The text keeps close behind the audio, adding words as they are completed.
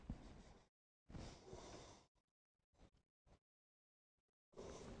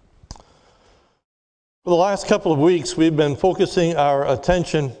For the last couple of weeks, we've been focusing our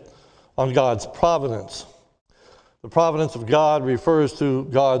attention on God's providence. The providence of God refers to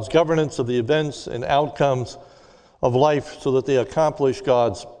God's governance of the events and outcomes of life so that they accomplish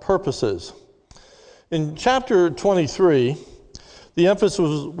God's purposes. In chapter 23, the emphasis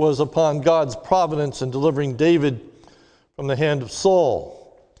was upon God's providence in delivering David from the hand of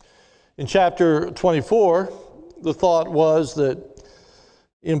Saul. In chapter 24, the thought was that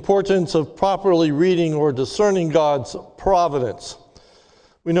the importance of properly reading or discerning God's providence.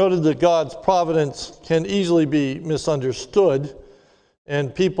 We noted that God's providence can easily be misunderstood,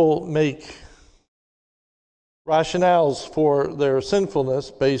 and people make rationales for their sinfulness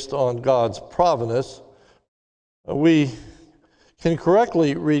based on God's providence. We can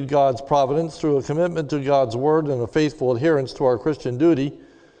correctly read God's providence through a commitment to God's word and a faithful adherence to our Christian duty.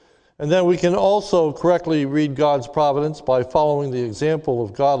 And then we can also correctly read God's providence by following the example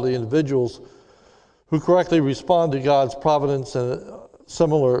of godly individuals who correctly respond to God's providence in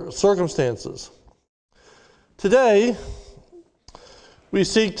similar circumstances. Today, we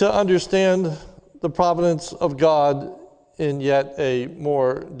seek to understand the providence of God in yet a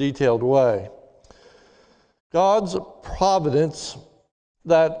more detailed way. God's providence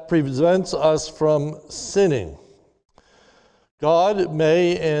that prevents us from sinning. God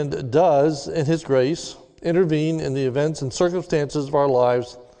may and does, in His grace, intervene in the events and circumstances of our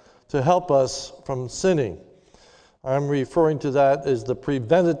lives to help us from sinning. I'm referring to that as the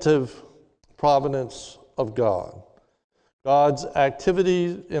preventative providence of God. God's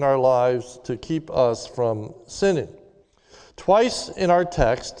activity in our lives to keep us from sinning. Twice in our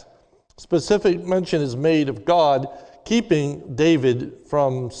text, specific mention is made of God keeping David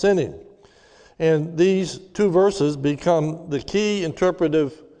from sinning. And these two verses become the key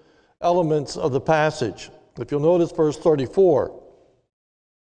interpretive elements of the passage. If you'll notice verse 34,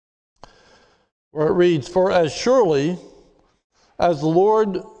 where it reads, "For as surely as the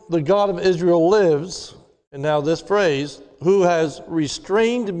Lord, the God of Israel lives," and now this phrase, "who has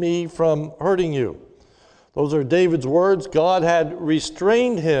restrained me from hurting you." Those are David's words. God had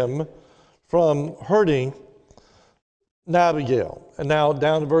restrained him from hurting Abigail. And now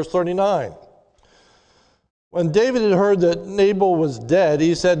down to verse 39. When David had heard that Nabal was dead,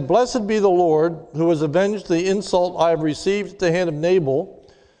 he said, "Blessed be the Lord, who has avenged the insult I have received at the hand of Nabal,"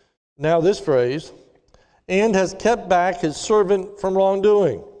 now this phrase, "and has kept back his servant from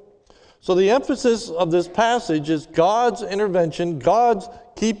wrongdoing." So the emphasis of this passage is God's intervention, God's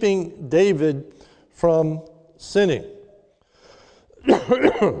keeping David from sinning.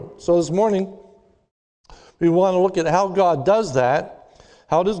 So this morning, we want to look at how God does that.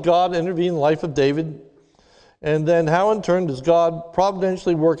 How does God intervene in the life of David? And then how in turn does God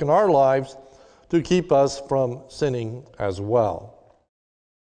providentially work in our lives to keep us from sinning as well?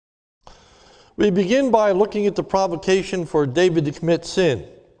 We begin by looking at the provocation for David to commit sin.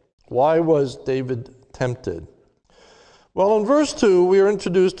 Why was David tempted? Well, in verse 2, we are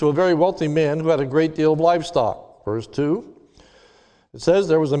introduced to a very wealthy man who had a great deal of livestock. Verse 2, it says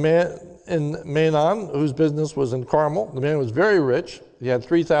there was a man in Lebanon whose business was in Carmel. The man was very rich. He had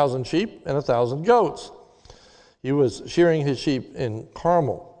 3,000 sheep and 1,000 goats. He was shearing his sheep in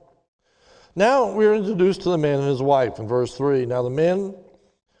Carmel. Now we are introduced to the man and his wife in verse 3. Now the man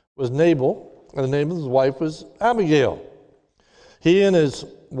was Nabal, and the name of his wife was Abigail. He and his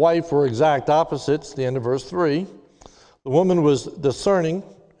wife were exact opposites, the end of verse 3. The woman was discerning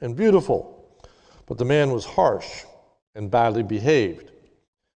and beautiful, but the man was harsh and badly behaved.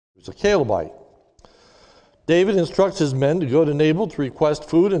 He was a Calebite. David instructs his men to go to Nabal to request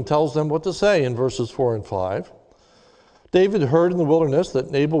food and tells them what to say in verses 4 and 5. David heard in the wilderness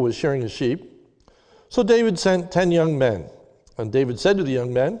that Nabal was shearing his sheep. So David sent 10 young men. And David said to the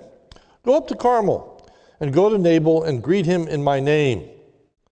young men, "Go up to Carmel and go to Nabal and greet him in my name."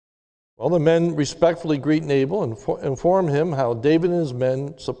 Well, the men respectfully greet Nabal and inform him how David and his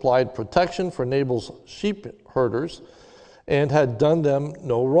men supplied protection for Nabal's sheep herders and had done them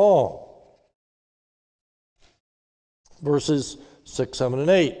no wrong. Verses 6, 7, and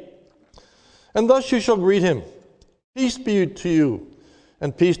 8. "And thus you shall greet him. Peace be to you,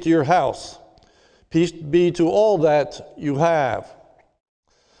 and peace to your house. Peace be to all that you have.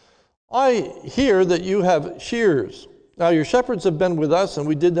 I hear that you have shears. Now your shepherds have been with us, and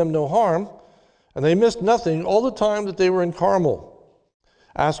we did them no harm, and they missed nothing all the time that they were in Carmel.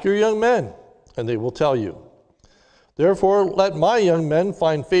 Ask your young men, and they will tell you. Therefore let my young men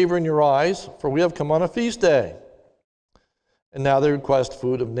find favor in your eyes, for we have come on a feast day." And now they request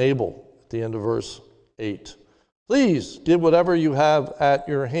food of Nabal at the end of verse 8. "Please give whatever you have at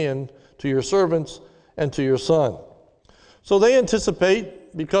your hand to your servants and to your son." So they anticipate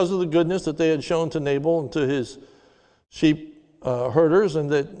because of the goodness that they had shown to Nabal and to his sheep herders, and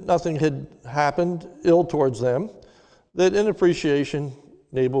that nothing had happened ill towards them, that in appreciation,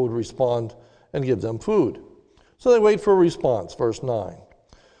 Nabal would respond and give them food. So they wait for a response, verse 9.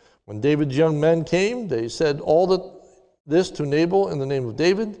 When David's young men came, they said all this to Nabal in the name of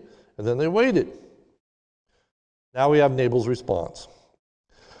David, and then they waited. Now we have Nabal's response.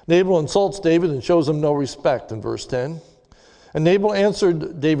 Nabal insults David and shows him no respect in verse 10. And Nabal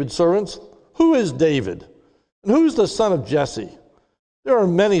answered David's servants, "Who is David? And who's the son of Jesse? There are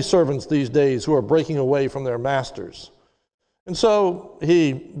many servants these days who are breaking away from their masters." And so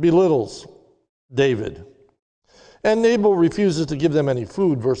he belittles David. And Nabal refuses to give them any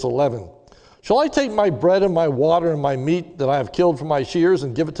food, verse 11. "Shall I take my bread and my water and my meat that I have killed from my shears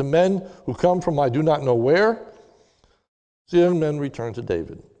and give it to men who come from I do not know where?" So the young men returned to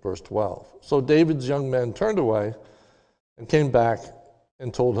David, verse 12. So David's young men turned away and came back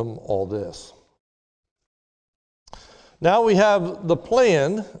and told him all this. Now we have the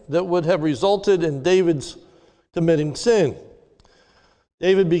plan that would have resulted in David's committing sin.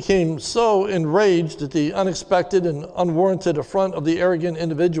 David became so enraged at the unexpected and unwarranted affront of the arrogant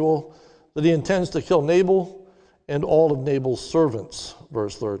individual that he intends to kill Nabal and all of Nabal's servants,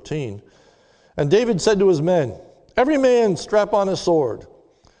 verse 13. And David said to his men, "Every man strap on his sword."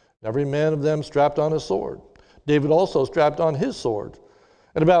 Every man of them strapped on his sword. David also strapped on his sword.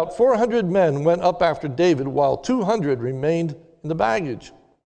 And about 400 men went up after David, while 200 remained in the baggage.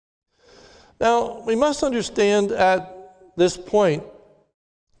 Now, we must understand at this point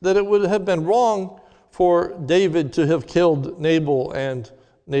that it would have been wrong for David to have killed Nabal and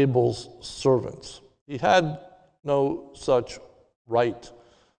Nabal's servants. He had no such right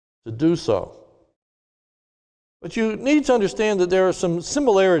to do so. But you need to understand that there are some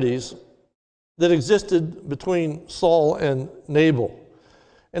similarities that existed between Saul and Nabal.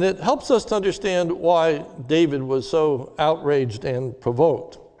 And it helps us to understand why David was so outraged and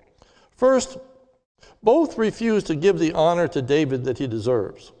provoked. First, both refused to give the honor to David that he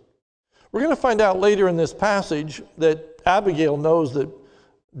deserves. We're going to find out later in this passage that Abigail knows that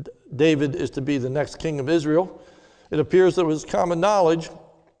David is to be the next king of Israel. It appears there was common knowledge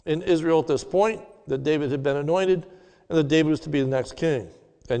in Israel at this point that David had been anointed and that David was to be the next king.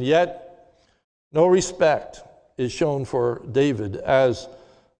 And yet, no respect is shown for David as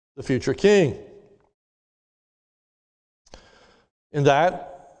the future king. In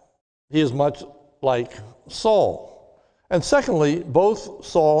that, he is much like Saul. And secondly, both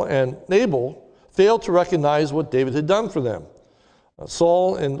Saul and Nabal failed to recognize what David had done for them.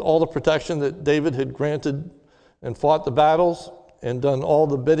 Saul, and all the protection that David had granted and fought the battles and done all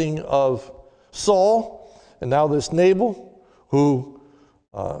the bidding of Saul, and now this Nabal, who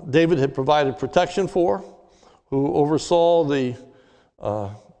David had provided protection for, who oversaw the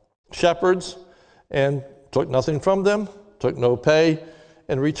shepherds and took nothing from them, took no pay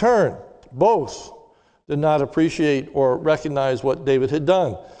in return. Both did not appreciate or recognize what David had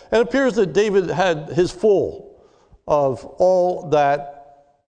done. And it appears that David had his full of all that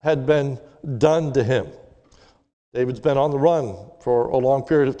had been done to him. David's been on the run for a long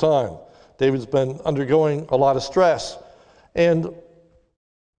period of time. David's been undergoing a lot of stress. And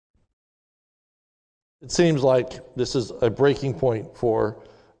it seems like this is a breaking point for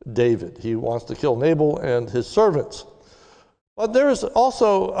David. He wants to kill Nabal and his servants. But there is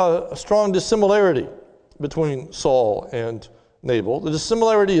also a strong dissimilarity between Saul and Nabal. The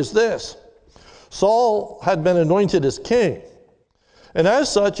dissimilarity is this. Saul had been anointed as king. And as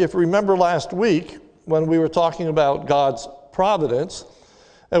such, if you remember last week when we were talking about God's providence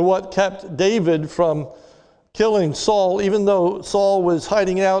and what kept David from killing Saul, even though Saul was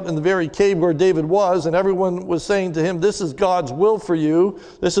hiding out in the very cave where David was, and everyone was saying to him, "This is God's will for you.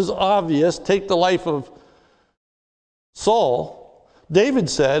 This is obvious. Take the life of Saul." David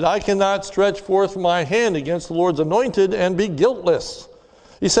said, "I cannot stretch forth my hand against the Lord's anointed and be guiltless."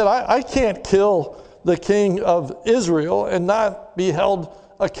 He said, I can't kill the king of Israel and not be held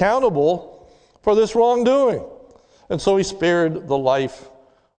accountable for this wrongdoing. And so he spared the life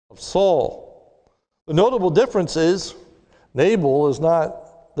of Saul. The notable difference is Nabal is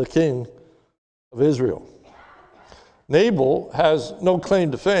not the king of Israel. Nabal has no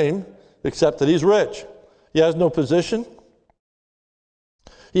claim to fame except that he's rich. He has no position.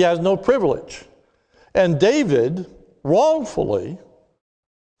 He has no privilege. And David wrongfully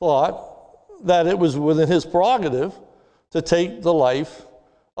thought that it was within his prerogative to take the life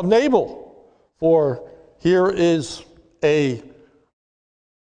of Nabal. For here is a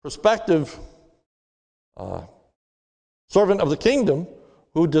prospective servant of the kingdom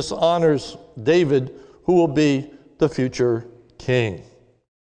who dishonors David, who will be the future king.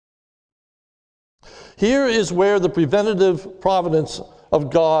 Here is where the preventative providence of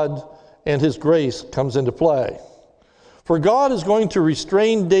God and his grace comes into play. For God is going to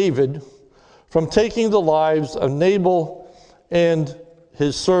restrain David from taking the lives of Nabal and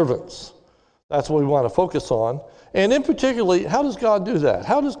his servants. That's what we want to focus on. And in particular, how does God do that?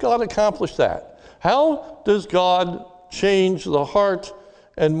 How does God accomplish that? How does God change the heart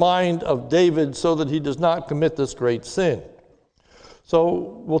and mind of David so that he does not commit this great sin?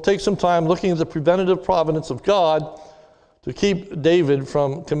 So we'll take some time looking at the preventative providence of God to keep David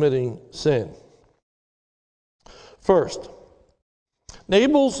from committing sin. First,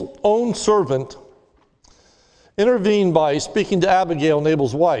 Nabal's own servant intervened by speaking to Abigail,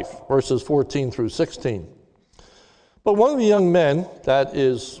 Nabal's wife, verses 14 through 16. But one of the young men, that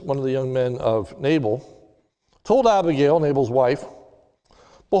is one of the young men of Nabal, told Abigail, Nabal's wife,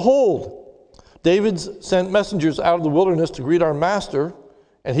 "Behold, David's sent messengers out of the wilderness to greet our master,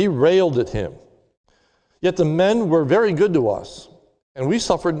 and he railed at him. Yet the men were very good to us, and we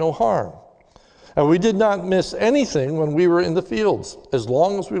suffered no harm. And we did not miss anything when we were in the fields, as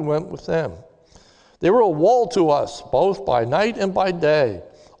long as we went with them. They were a wall to us, both by night and by day,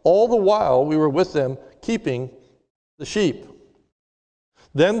 all the while we were with them, keeping the sheep."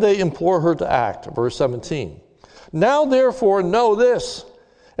 Then they implore her to act, verse 17. "Now therefore know this,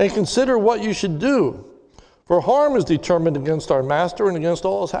 and consider what you should do, for harm is determined against our master and against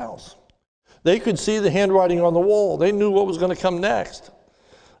all his house." They could see the handwriting on the wall. They knew what was going to come next.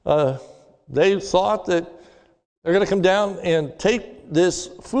 They thought that they're going to come down and take this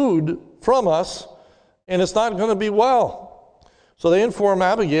food from us, and it's not going to be well. So they inform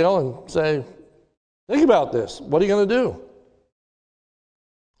Abigail and say, "Think about this. What are you going to do?"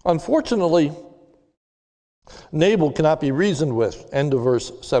 Unfortunately, Nabal cannot be reasoned with, end of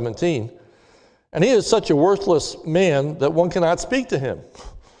verse 17. And he is such a worthless man that one cannot speak to him.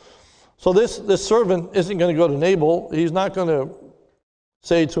 So this servant isn't going to go to Nabal. He's not going to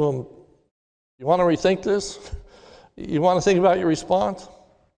say to him, "You want to rethink this? You want to think about your response?"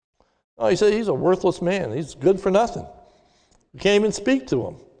 No, he said he's a worthless man. He's good for nothing. You can't even speak to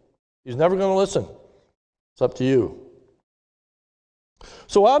him. He's never going to listen. It's up to you.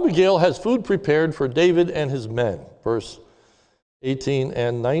 So Abigail has food prepared for David and his men, verse 18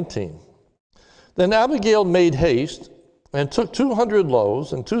 and 19. Then Abigail made haste and took 200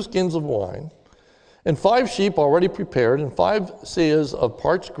 loaves and 2 skins of wine, and 5 sheep already prepared, and 5 seahs of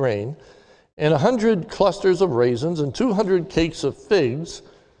parched grain, and 100 clusters of raisins, and 200 cakes of figs,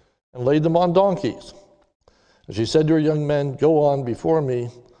 and laid them on donkeys. And she said to her young men, "Go on before me.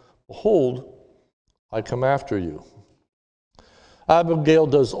 Behold, I come after you." Abigail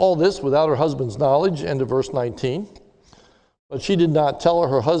does all this without her husband's knowledge, end of verse 19. But she did not tell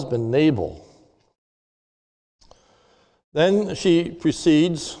her husband Nabal. Then she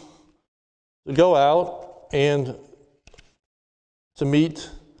proceeds to go out and to meet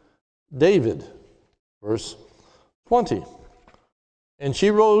David, verse 20. And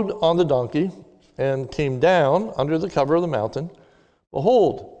she rode on the donkey and came down under the cover of the mountain.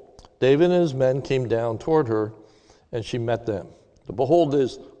 Behold, David and his men came down toward her, and she met them. The behold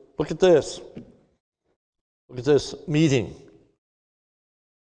is, look at this. Look at this meeting.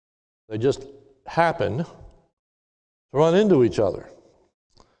 They just happen to run into each other.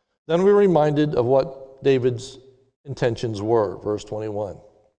 Then we're reminded of what David's intentions were, verse 21.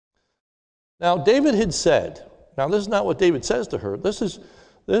 Now, David had said, now this is not what David says to her. This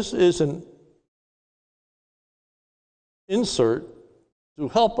is an insert to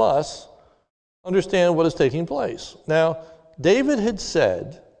help us understand what is taking place. Now, David had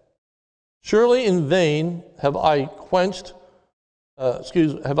said, "Surely in vain have I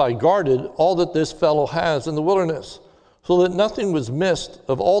guarded all that this fellow has in the wilderness, so that nothing was missed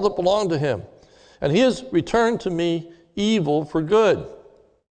of all that belonged to him. And he has returned to me evil for good.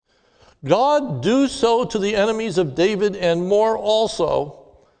 God do so to the enemies of David and more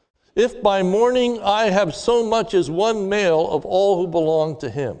also, if by morning I have so much as one male of all who belong to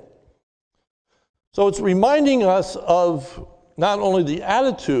him." So it's reminding us of not only the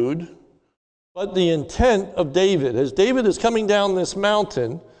attitude, but the intent of David. As David is coming down this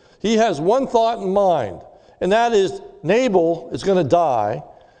mountain, he has one thought in mind, and that is Nabal is going to die,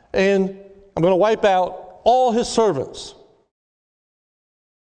 and I'm going to wipe out all his servants.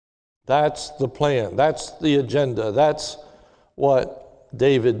 That's the plan. That's the agenda. That's what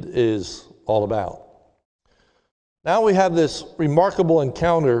David is all about. Now we have this remarkable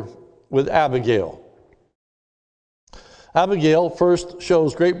encounter with Abigail. Abigail first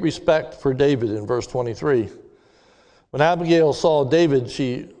shows great respect for David in verse 23. When Abigail saw David,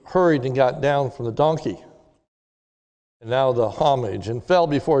 she hurried and got down from the donkey. And now the homage, and fell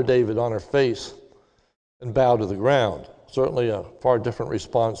before David on her face. and bow to the ground. Certainly a far different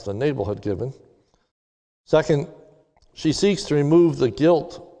response than Nabal had given. Second, she seeks to remove the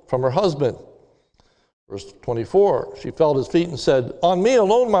guilt from her husband. Verse 24, she fell at his feet and said, "On me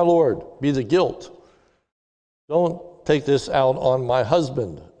alone, my Lord, be the guilt. Don't take this out on my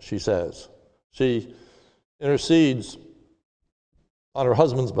husband," she says. She intercedes on her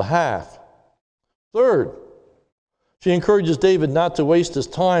husband's behalf. Third, she encourages David not to waste his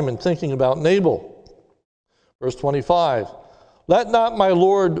time in thinking about Nabal. Verse 25, "Let not my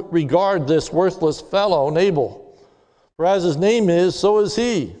Lord regard this worthless fellow, Nabal, for as his name is, so is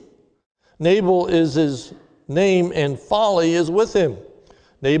he. Nabal is his name, and folly is with him."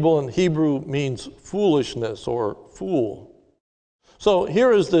 Nabal in Hebrew means foolishness or fool. So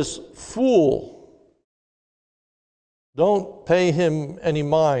here is this fool. Don't pay him any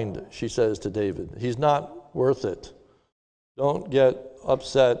mind, she says to David. He's not worth it. Don't get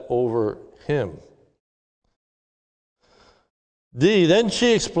upset over him. D, then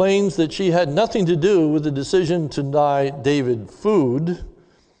she explains that she had nothing to do with the decision to deny David food.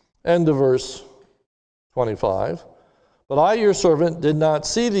 End of verse 25. "But I, your servant, did not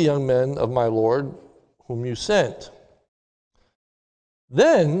see the young men of my Lord whom you sent."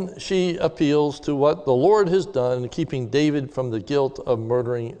 Then she appeals to what the Lord has done in keeping David from the guilt of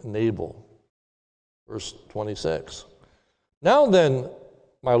murdering Nabal. Verse 26. "Now then,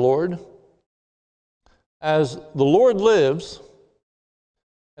 my Lord, as the Lord lives,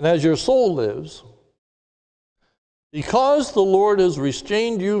 and as your soul lives, because the Lord has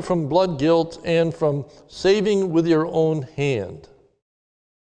restrained you from blood guilt and from saving with your own hand,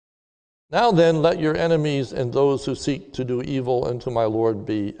 now then let your enemies and those who seek to do evil unto my Lord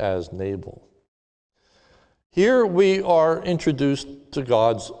be as Nabal." Here we are introduced to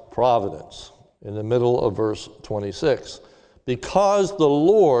God's providence in the middle of verse 26. Because the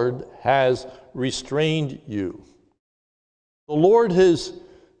Lord has restrained you. The Lord has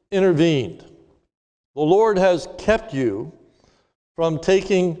intervened. The Lord has kept you from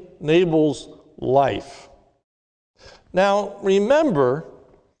taking Nabal's life. Now, remember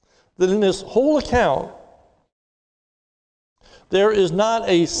that in this whole account, there is not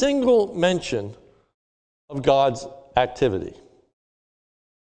a single mention of God's activity.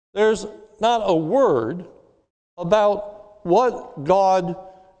 There's not a word about what God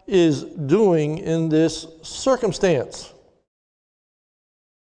is doing in this circumstance.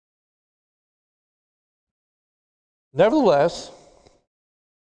 Nevertheless,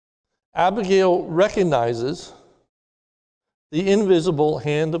 Abigail recognizes the invisible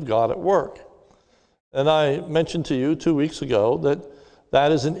hand of God at work. And I mentioned to you 2 weeks ago that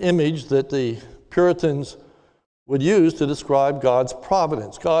that is an image that the Puritans would use to describe God's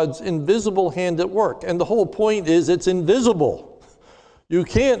providence, God's invisible hand at work. And the whole point is it's invisible. You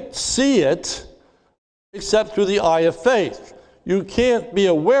can't see it except through the eye of faith. You can't be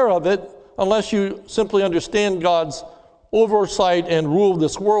aware of it unless you simply understand God's oversight and rule of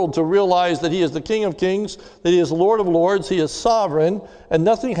this world to realize that he is the King of Kings, that he is Lord of Lords, he is sovereign, and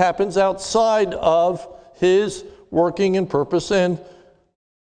nothing happens outside of his working and purpose and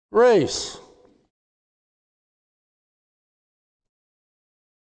grace.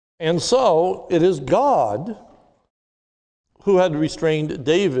 And so it is God who had restrained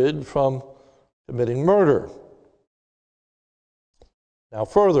David from committing murder. Now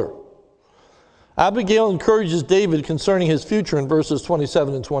further, Abigail encourages David concerning his future in verses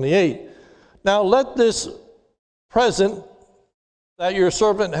 27 and 28. "Now let this present that your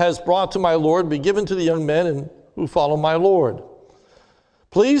servant has brought to my Lord be given to the young men who follow my Lord.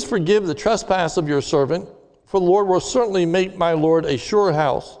 Please forgive the trespass of your servant, for the Lord will certainly make my Lord a sure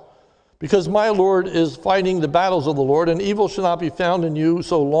house, because my Lord is fighting the battles of the Lord, and evil shall not be found in you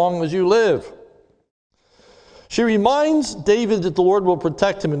so long as you live." She reminds David that the Lord will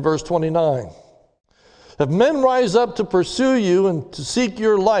protect him in verse 29. "If men rise up to pursue you and to seek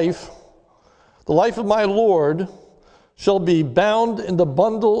your life, the life of my Lord shall be bound in the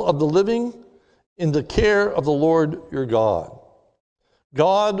bundle of the living in the care of the Lord your God."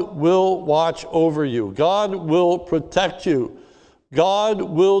 God will watch over you. God will protect you. God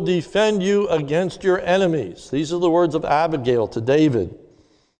will defend you against your enemies. These are the words of Abigail to David.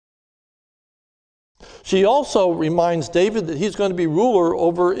 She also reminds David that he's going to be ruler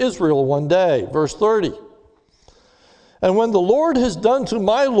over Israel one day. Verse 30. "And when the Lord has done to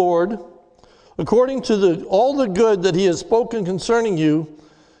my Lord, according to all the good that he has spoken concerning you,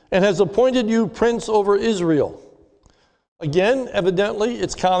 and has appointed you prince over Israel." Again, evidently,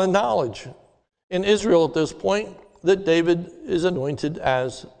 it's common knowledge in Israel at this point that David is anointed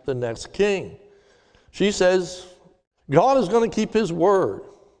as the next king. She says, God is going to keep his word.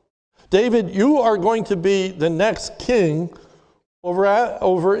 David, you are going to be the next king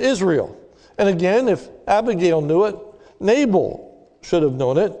over Israel. And again, if Abigail knew it, Nabal should have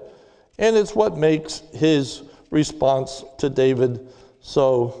known it. And it's what makes his response to David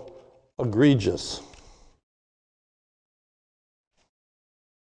so egregious.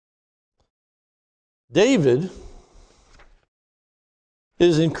 David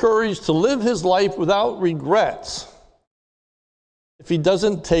is encouraged to live his life without regrets if he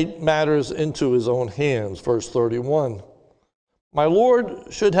doesn't take matters into his own hands. Verse 31. My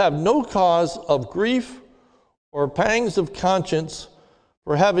Lord should have no cause of grief or pangs of conscience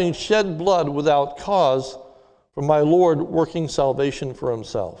for having shed blood without cause, for my Lord working salvation for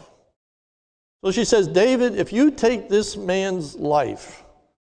himself. So she says, David, if you take this man's life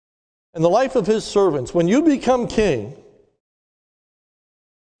and the life of his servants, when you become king,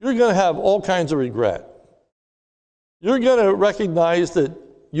 you're going to have all kinds of regret. You're going to recognize that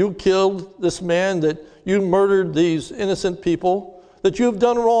you killed this man, that you murdered these innocent people, that you've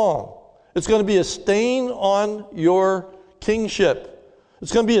done wrong. It's going to be a stain on your kingship.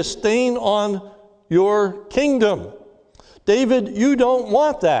 It's going to be a stain on your kingdom. David, you don't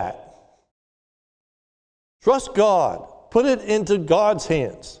want that. Trust God. Put it into God's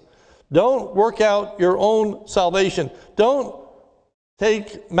hands. Don't work out your own salvation. Don't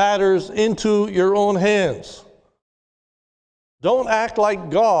take matters into your own hands. Don't act like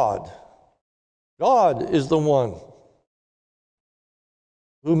God. God is the one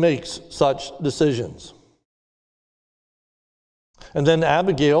who makes such decisions. And then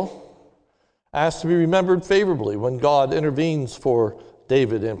Abigail asks to be remembered favorably when God intervenes for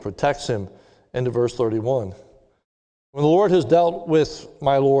David and protects him. Into verse 31. When the Lord has dealt with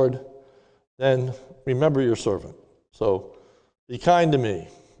my Lord, then remember your servant. So be kind to me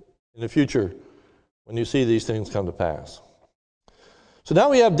in the future when you see these things come to pass. So now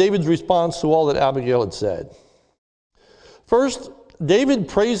we have David's response to all that Abigail had said. First, David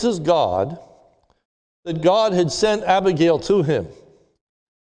praises God that God had sent Abigail to him.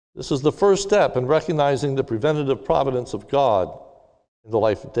 This is the first step in recognizing the preventative providence of God in the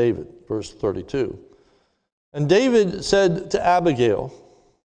life of David, verse 32. And David said to Abigail,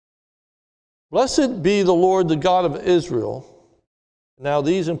 Blessed be the Lord, the God of Israel. Now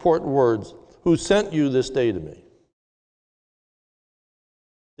these important words, who sent you this day to me.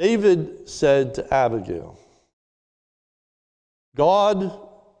 David said to Abigail, God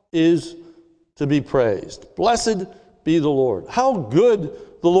is to be praised. Blessed be the Lord. How good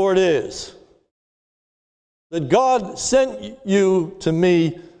the Lord is, that God sent you to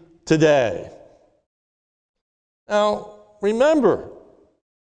me today. Now, remember,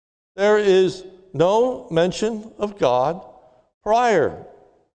 there is no mention of God prior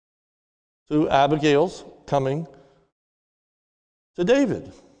to Abigail's coming to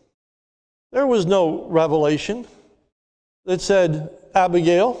David. There was no revelation that said,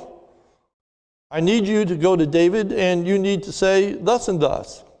 Abigail, I need you to go to David and you need to say thus and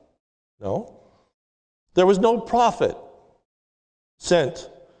thus. No. There was no prophet sent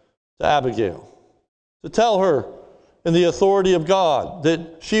to Abigail to tell her in the authority of God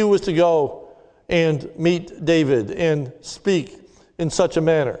that she was to go and meet David and speak in such a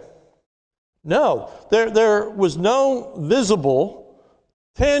manner. No, there was no visible,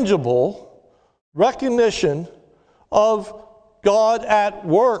 tangible recognition of God at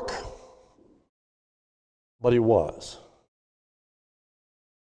work. But he was.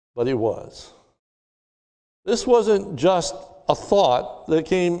 But he was. This wasn't just a thought that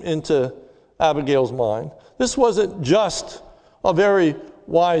came into Abigail's mind. This wasn't just a very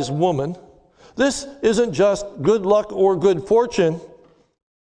wise woman. This isn't just good luck or good fortune.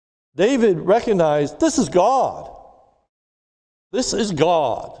 David recognized this is God. This is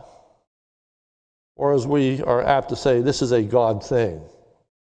God. Or as we are apt to say, this is a God thing.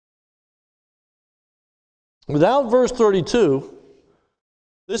 Without verse 32,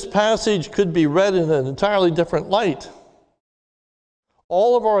 this passage could be read in an entirely different light.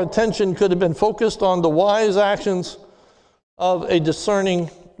 All of our attention could have been focused on the wise actions of a discerning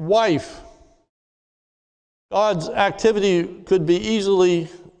wife. God's activity could be easily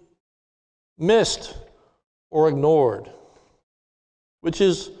missed or ignored, which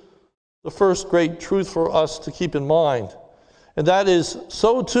is the first great truth for us to keep in mind. And that is,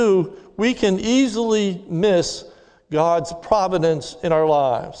 so too, we can easily miss God's providence in our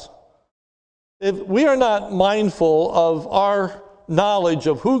lives. If we are not mindful of our knowledge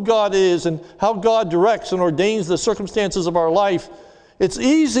of who God is and how God directs and ordains the circumstances of our life, it's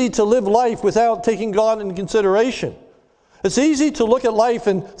easy to live life without taking God into consideration. It's easy to look at life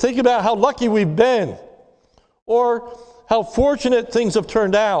and think about how lucky we've been or how fortunate things have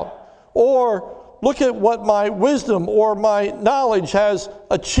turned out or look at what my wisdom or my knowledge has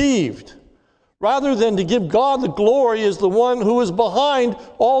achieved, rather than to give God the glory as the one who is behind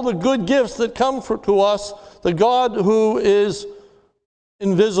all the good gifts that come to us, the God who is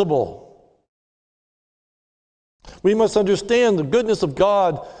invisible. We must understand the goodness of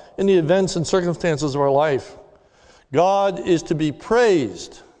God in the events and circumstances of our life. God is to be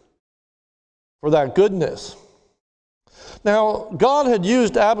praised for that goodness. Now, God had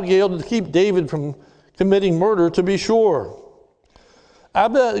used Abigail to keep David from committing murder, to be sure.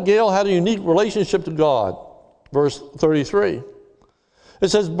 Abigail had a unique relationship to God. Verse 33. It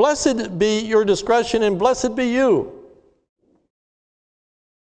says, "Blessed be your discretion and blessed be you."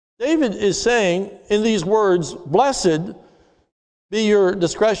 David is saying in these words, "Blessed be your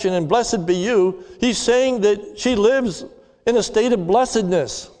discretion and blessed be you." He's saying that she lives in a state of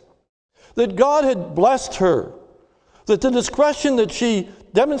blessedness, that God had blessed her, that the discretion that she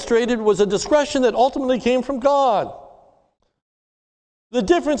demonstrated was a discretion that ultimately came from God. The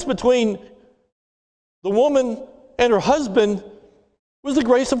difference between the woman and her husband was the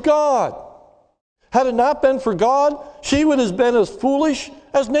grace of God. Had it not been for God, she would have been as foolish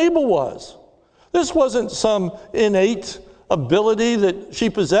as Nabal was. This wasn't some innate ability that she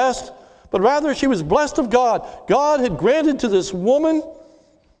possessed, but rather she was blessed of God. God had granted to this woman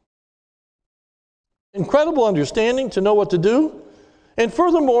incredible understanding to know what to do. And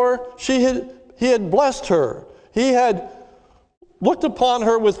furthermore, he had blessed her. He had looked upon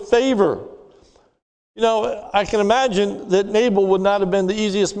her with favor. You know, I can imagine that Nabal would not have been the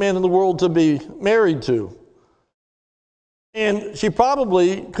easiest man in the world to be married to. And she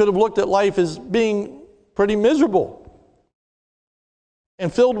probably could have looked at life as being pretty miserable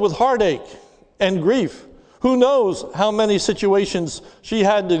and filled with heartache and grief. Who knows how many situations she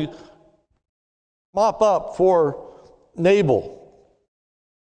had to mop up for Nabal.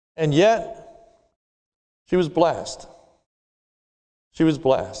 And yet, she was blessed. She was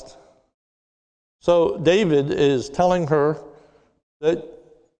blessed. So David is telling her that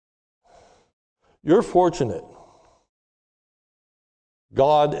you're fortunate.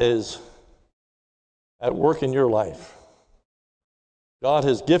 God is at work in your life. God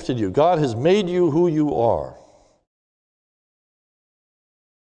has gifted you. God has made you who you are.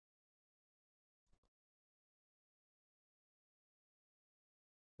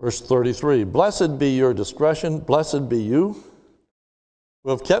 Verse 33, "Blessed be your discretion, blessed be you,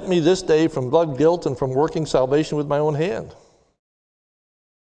 who have kept me this day from blood guilt and from working salvation with my own hand."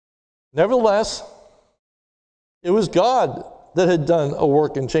 Nevertheless, it was God that had done a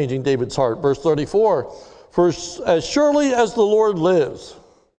work in changing David's heart. Verse 34, "For as surely as the Lord lives,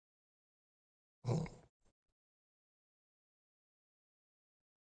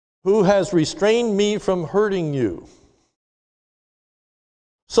 who has restrained me from hurting you."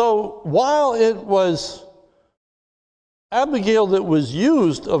 So while it was Abigail that was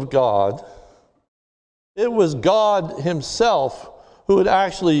used of God, it was God himself who had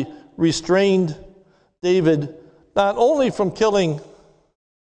actually restrained David not only from killing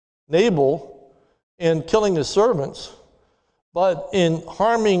Nabal and killing his servants, but in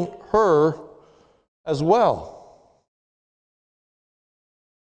harming her as well.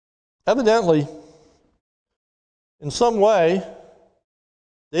 Evidently, in some way,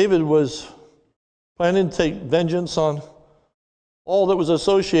 David was planning to take vengeance on all that was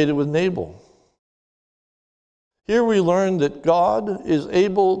associated with Nabal. Here we learn that God is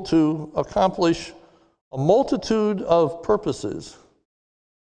able to accomplish a multitude of purposes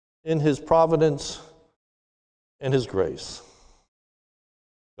in his providence and his grace.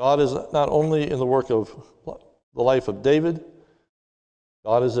 God is not only in the work of the life of David,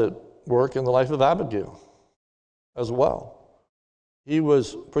 God is at work in the life of Abigail as well. He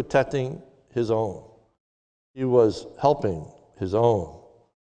was protecting his own. He was helping his own.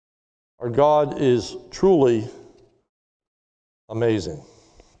 Our God is truly amazing.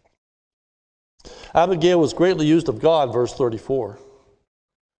 Abigail was greatly used of God, verse 34.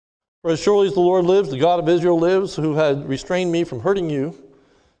 "For as surely as the Lord lives, the God of Israel lives, who had restrained me from hurting you.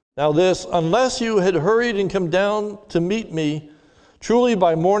 Now this, unless you had hurried and come down to meet me, truly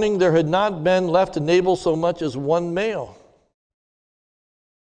by morning there had not been left in Nabal so much as one male."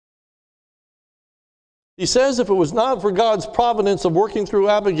 He says if it was not for God's providence of working through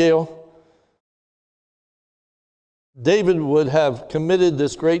Abigail, David would have committed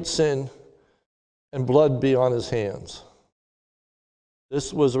this great sin and blood be on his hands.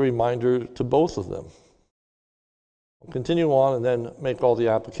 This was a reminder to both of them. We'll continue on and then make all the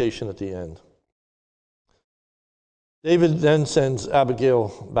application at the end. David then sends Abigail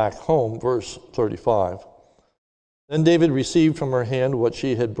back home, verse 35. Then David received from her hand what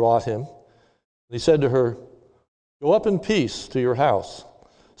she had brought him. And he said to her, "Go up in peace to your house.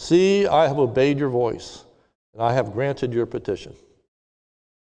 See, I have obeyed your voice, and I have granted your petition."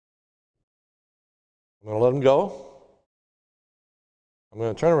 I'm going to let him go. I'm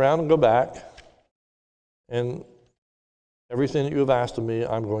going to turn around and go back, and everything that you have asked of me,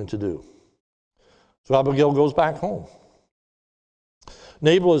 I'm going to do. So Abigail goes back home.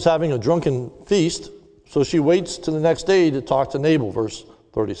 Nabal is having a drunken feast, so she waits to the next day to talk to Nabal, verse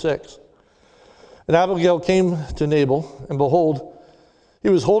 36. And Abigail came to Nabal, and behold, he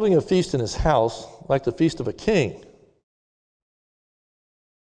was holding a feast in his house, like the feast of a king.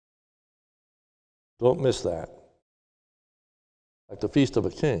 Don't miss that. Like the feast of a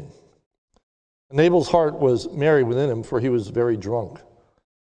king. And Nabal's heart was merry within him, for he was very drunk.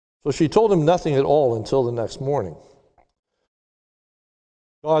 So she told him nothing at all until the next morning.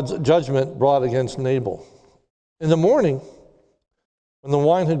 God's judgment brought against Nabal. In the morning, when the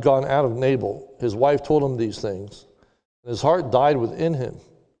wine had gone out of Nabal, his wife told him these things, and his heart died within him,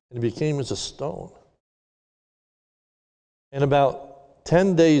 and he became as a stone. And about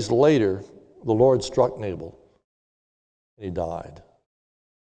 10 days later, the Lord struck Nabal, and he died.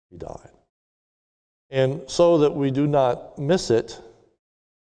 He died. And so that we do not miss it,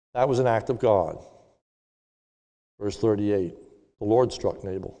 that was an act of God. Verse 38, the Lord struck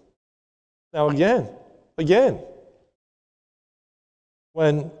Nabal. Now again,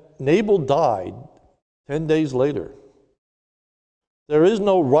 when Nabal died 10 days later, there is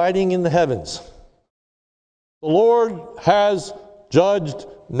no writing in the heavens. The Lord has judged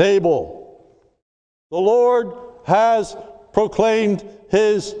Nabal. The Lord has proclaimed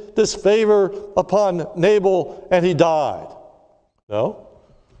his disfavor upon Nabal, and he died. No.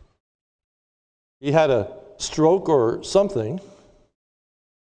 He had a stroke or something,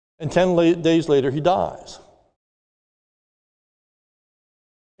 and 10 days later he dies.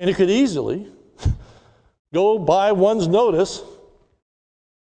 And it could easily go by one's notice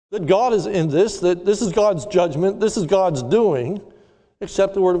that God is in this, that this is God's judgment, this is God's doing,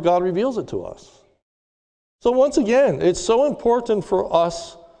 except the Word of God reveals it to us. So once again, it's so important for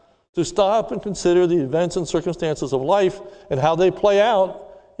us to stop and consider the events and circumstances of life and how they play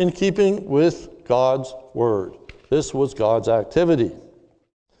out in keeping with God's Word. This was God's activity.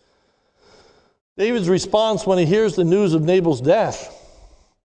 David's response when he hears the news of Nabal's death.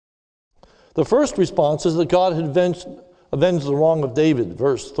 The first response is that God had avenged the wrong of David,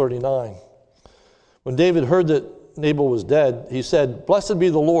 verse 39. When David heard that Nabal was dead, he said, "Blessed be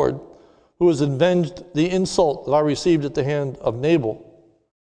the Lord, who has avenged the insult that I received at the hand of Nabal."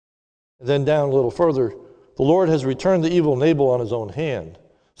 And then down a little further, "The Lord has returned the evil Nabal on his own hand."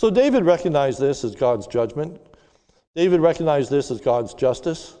 So David recognized this as God's judgment. David recognized this as God's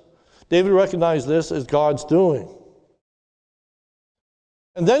justice. David recognized this as God's doing.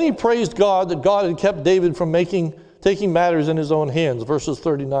 And then he praised God that God had kept David from taking matters in his own hands, verse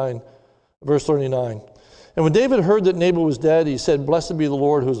 39. And when David heard that Nabal was dead, he said, "Blessed be the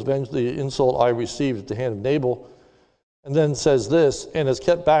Lord who has avenged the insult I received at the hand of Nabal." And then says this, "and has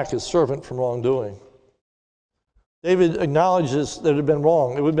kept back his servant from wrongdoing." David acknowledges that it had been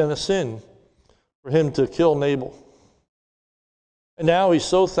wrong. It would have been a sin for him to kill Nabal. And now he's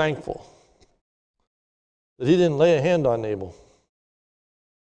so thankful that he didn't lay a hand on Nabal.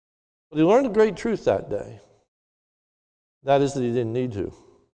 But he learned a great truth that day. That is that he didn't need to.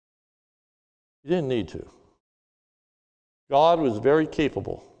 He didn't need to. God was very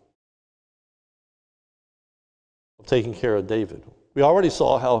capable of taking care of David. We already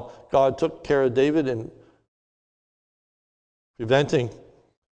saw how God took care of David in preventing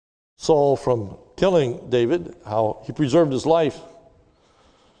Saul from killing David, how he preserved his life.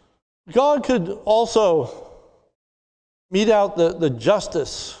 God could also mete out the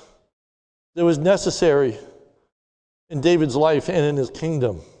justice that was necessary in David's life and in his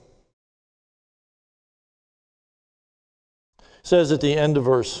kingdom. It says at the end of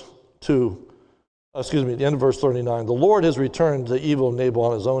verse 39, "The Lord has returned the evil of Nabal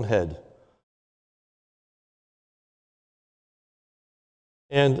on his own head."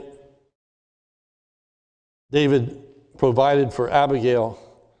 And David provided for Abigail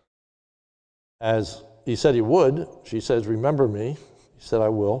as he said he would. She says, "Remember me." He said, "I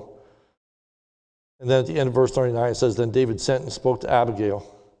will." And then at the end of verse 39, it says, "Then David sent and spoke to Abigail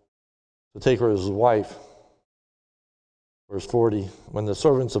to take her as his wife." Verse 40, "When the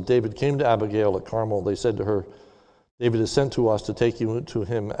servants of David came to Abigail at Carmel, they said to her, 'David has sent to us to take you to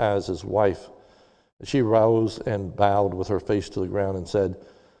him as his wife.' And she rose and bowed with her face to the ground and said,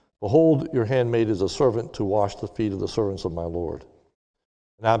 'Behold, your handmaid is a servant to wash the feet of the servants of my Lord.'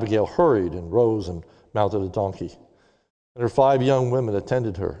 And Abigail hurried and rose and mounted a donkey. and her 5 young women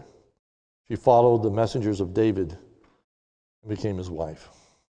attended her. She followed the messengers of David and became his wife.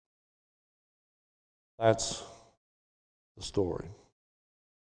 That's the story.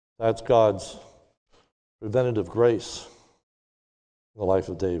 That's God's preventative grace in the life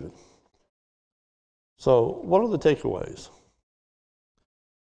of David. So, what are the takeaways?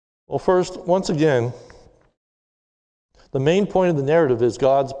 Well, first, once again, the main point of the narrative is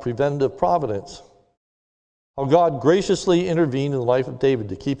God's preventative providence. How God graciously intervened in the life of David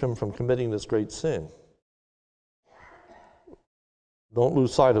to keep him from committing this great sin. Don't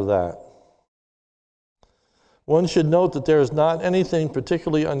lose sight of that. One should note that there is not anything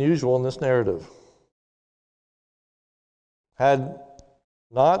particularly unusual in this narrative. Had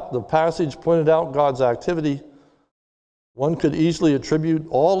not the passage pointed out God's activity, one could easily attribute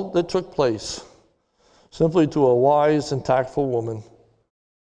all that took place simply to a wise and tactful woman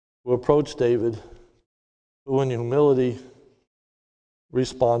who approached David, who in humility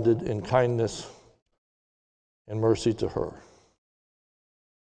responded in kindness and mercy to her,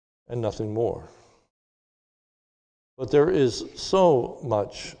 and nothing more. But there is so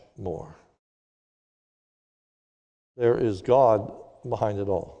much more. There is God behind it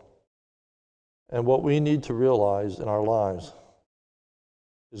all. And what we need to realize in our lives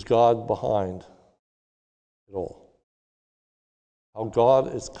is God behind it all. How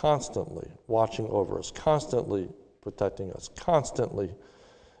God is constantly watching over us, constantly protecting us, constantly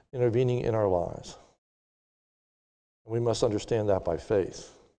intervening in our lives. And we must understand that by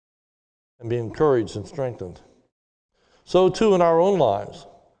faith and be encouraged and strengthened. So too in our own lives,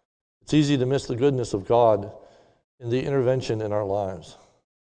 it's easy to miss the goodness of God in the intervention in our lives.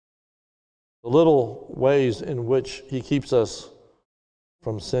 The little ways in which he keeps us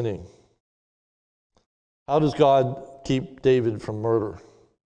from sinning. How does God keep David from murder?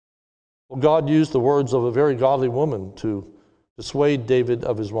 Well, God used the words of a very godly woman to dissuade David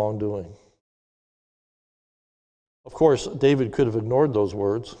of his wrongdoing. Of course, David could have ignored those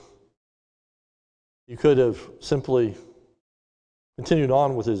words. He could have simply continued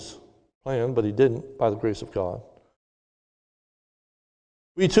on with his plan, but he didn't, by the grace of God.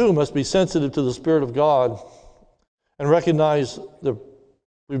 We too must be sensitive to the Spirit of God and recognize the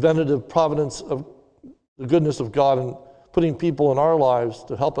preventative providence of the goodness of God in putting people in our lives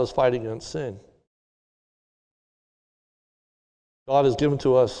to help us fight against sin. God has given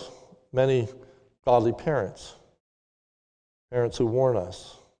to us many godly parents, parents who warn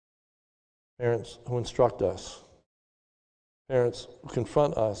us, parents who instruct us, parents who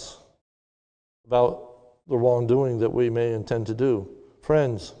confront us about the wrongdoing that we may intend to do,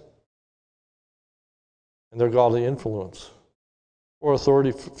 friends and their godly influence, or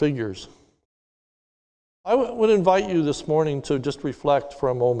authority figures. I would invite you this morning to just reflect for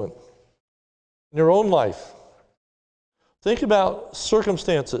a moment. In your own life, think about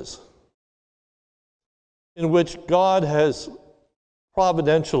circumstances in which God has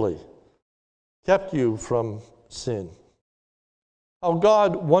providentially kept you from sin. How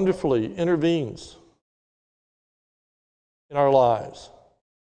God wonderfully intervenes in our lives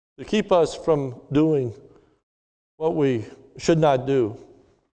to keep us from doing what we should not do.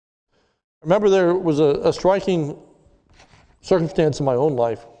 Remember, there was a striking circumstance in my own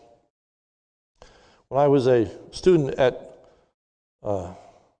life when I was a student at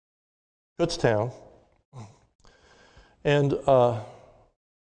Kutztown, and I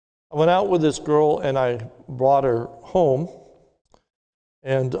went out with this girl and I brought her home,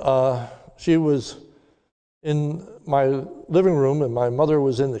 and she was in my living room and my mother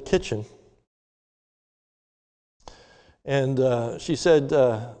was in the kitchen, and she said,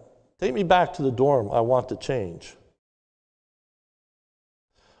 "Take me back to the dorm, I want to change."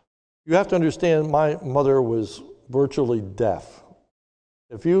 You have to understand, my mother was virtually deaf.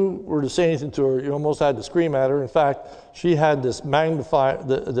 If you were to say anything to her, you almost had to scream at her. In fact, she had this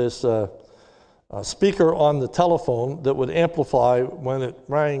speaker on the telephone that would amplify when it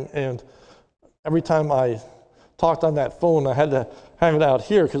rang, and every time I talked on that phone, I had to have it out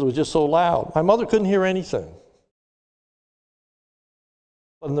here because it was just so loud. My mother couldn't hear anything.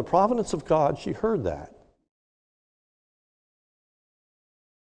 But in the providence of God, she heard that.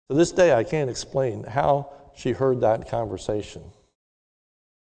 To this day, I can't explain how she heard that conversation.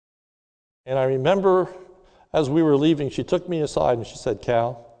 And I remember as we were leaving, she took me aside and she said,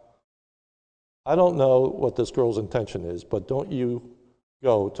 "Cal, I don't know what this girl's intention is, but don't you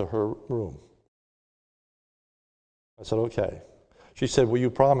go to her room." I said, "Okay." She said, "Will you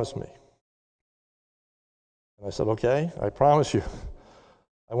promise me?" And I said, "Okay, I promise you.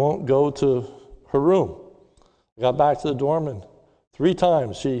 I won't go to her room." I got back to the dorm, and 3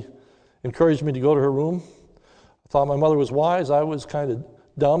 times she encouraged me to go to her room. thought my mother was wise. I was kind of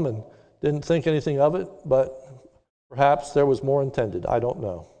dumb and didn't think anything of it, but perhaps there was more intended. I don't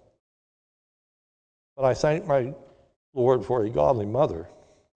know. But I thank my Lord for a godly mother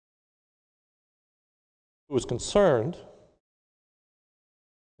who was concerned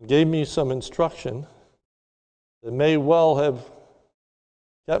and gave me some instruction that may well have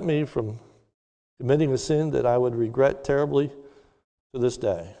kept me from committing a sin that I would regret terribly to this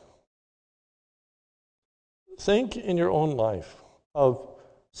day. Think in your own life of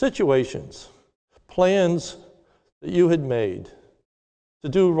situations, plans that you had made to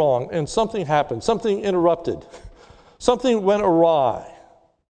do wrong, and something happened, something interrupted, something went awry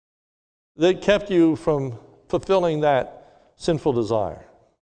that kept you from fulfilling that sinful desire.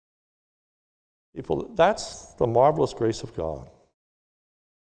 People, that's the marvelous grace of God.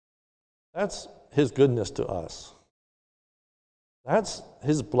 That's His goodness to us. That's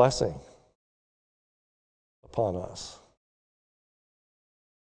His blessing upon us.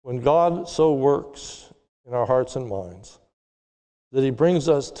 When God so works in our hearts and minds that He brings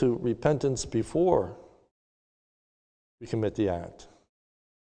us to repentance before we commit the act,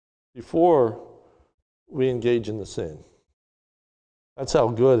 before we engage in the sin. That's how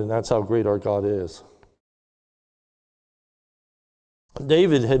good and that's how great our God is.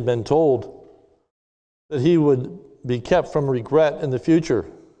 David had been told that he would be kept from regret in the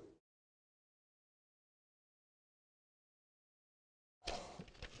future.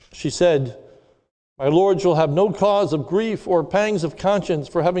 She said, "My Lord shall have no cause of grief or pangs of conscience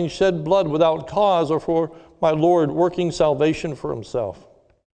for having shed blood without cause, or for my Lord working salvation for Himself."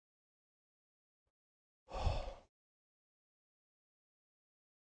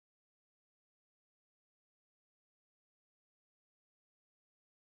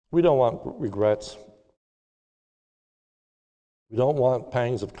 We don't want regrets. We don't want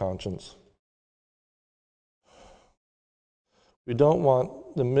pangs of conscience. We don't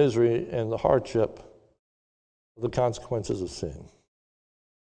want the misery and the hardship of the consequences of sin.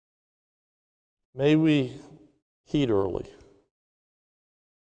 May we heed early.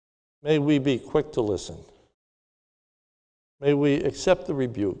 May we be quick to listen. May we accept the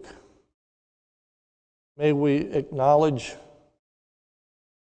rebuke. May we acknowledge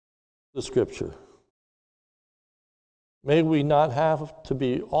the Scripture. May we not have to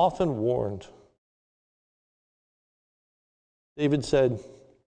be often warned. David said,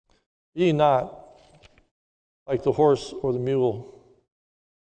 "Be not like the horse or the mule,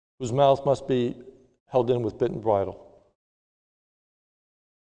 whose mouth must be held in with bit and bridle."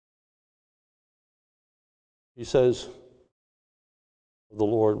 He says of the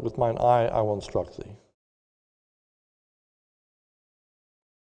Lord, "With mine eye I will instruct thee."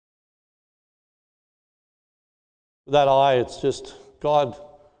 With that eye, it's just God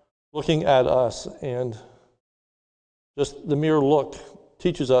looking at us, and just the mere look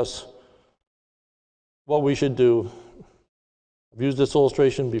teaches us what we should do. I've used this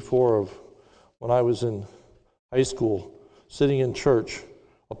illustration before of when I was in high school, sitting in church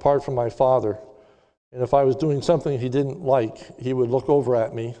apart from my father, and if I was doing something he didn't like, he would look over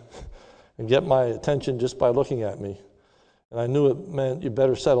at me and get my attention just by looking at me. And I knew it meant you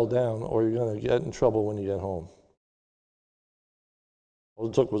better settle down or you're going to get in trouble when you get home. All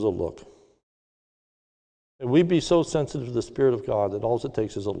it took was a look. And we be so sensitive to the Spirit of God that all it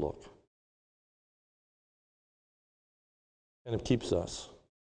takes is a look. And it keeps us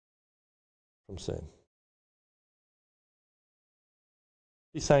from sin.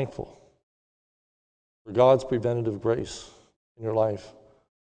 Be thankful for God's preventative grace in your life.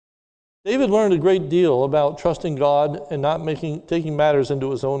 David learned a great deal about trusting God and not taking matters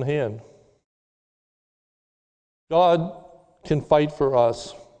into his own hand. God can fight for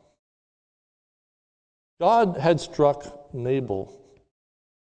us. God had struck Nabal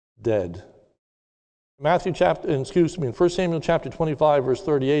dead. In 1 Samuel chapter 25, verse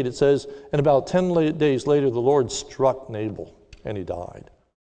 38, it says, "And about 10 days later, the Lord struck Nabal, and he died."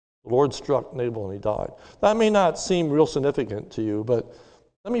 The Lord struck Nabal, and he died. That may not seem real significant to you, but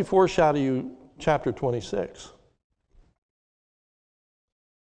let me foreshadow you chapter 26.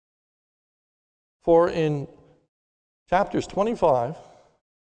 For in chapters 24,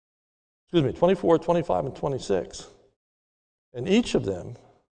 25, and 26, in each of them,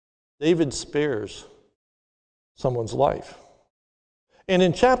 David spares someone's life. And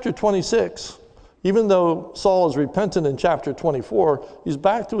in chapter 26, even though Saul is repentant in chapter 24, he's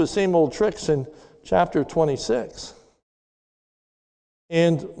back to his same old tricks in chapter 26.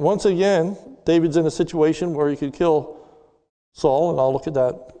 And once again, David's in a situation where he could kill Saul, and I'll look at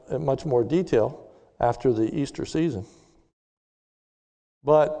that in much more detail after the Easter season.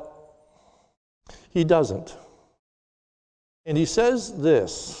 But he doesn't. And he says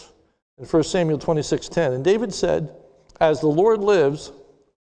this in 1 Samuel 26:10. And David said, as the Lord lives,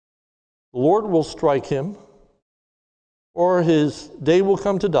 the Lord will strike him, or his day will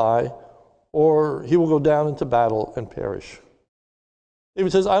come to die, or he will go down into battle and perish.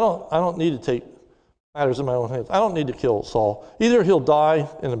 David says, I don't need to take matters in my own hands. I don't need to kill Saul. Either he'll die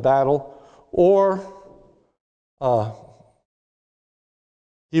in a battle, or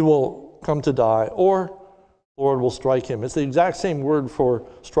he will come to die, or the Lord will strike him. It's the exact same word for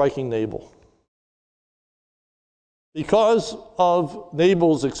striking Nabal. Because of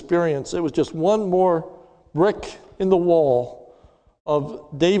Nabal's experience, it was just one more brick in the wall of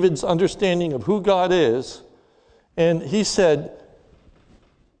David's understanding of who God is. And he said,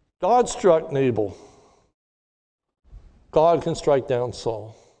 God struck Nabal. God can strike down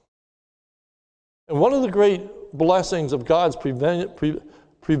Saul. And one of the great blessings of God's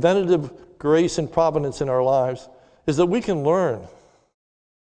preventative grace and providence in our lives is that we can learn.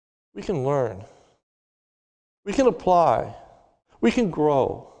 We can learn. We can apply. We can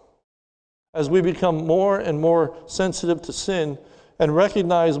grow as we become more and more sensitive to sin and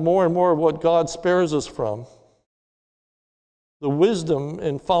recognize more and more of what God spares us from. The wisdom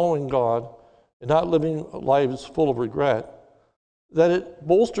in following God and not living lives full of regret, that it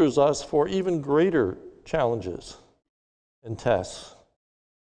bolsters us for even greater challenges and tests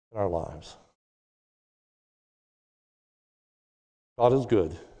in our lives. God is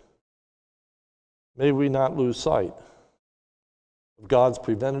good. May we not lose sight of God's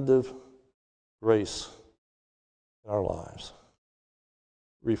preventative grace in our lives.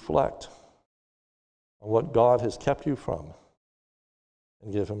 Reflect on what God has kept you from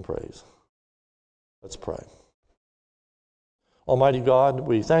and give him praise. Let's pray. Almighty God,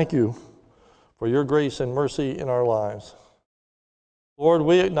 we thank you for your grace and mercy in our lives. Lord,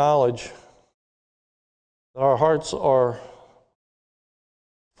 we acknowledge that our hearts are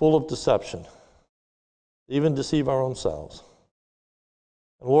full of deception, even deceive our own selves.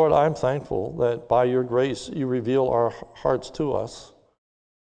 And Lord, I'm thankful that by your grace you reveal our hearts to us.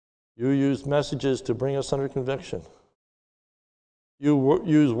 You use messages to bring us under conviction. You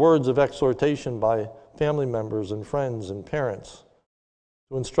use words of exhortation by family members and friends and parents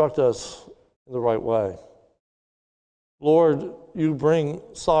to instruct us in the right way. Lord, you bring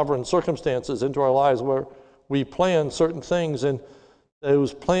sovereign circumstances into our lives where we plan certain things and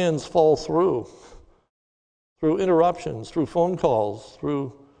those plans fall through interruptions, through phone calls,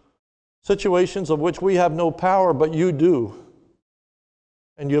 through situations of which we have no power, but you do.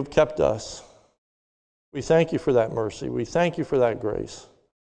 And you have kept us. We thank you for that mercy. We thank you for that grace.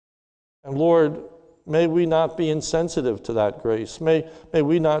 And Lord, may we not be insensitive to that grace. May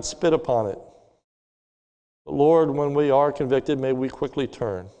we not spit upon it. But Lord, when we are convicted, may we quickly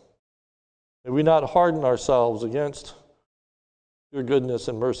turn. May we not harden ourselves against your goodness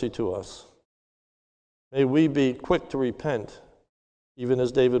and mercy to us. May we be quick to repent, even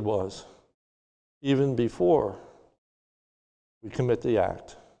as David was, even before we commit the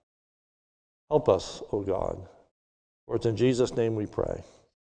act. Help us, O God. For it's in Jesus' name we pray.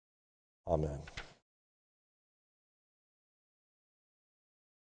 Amen.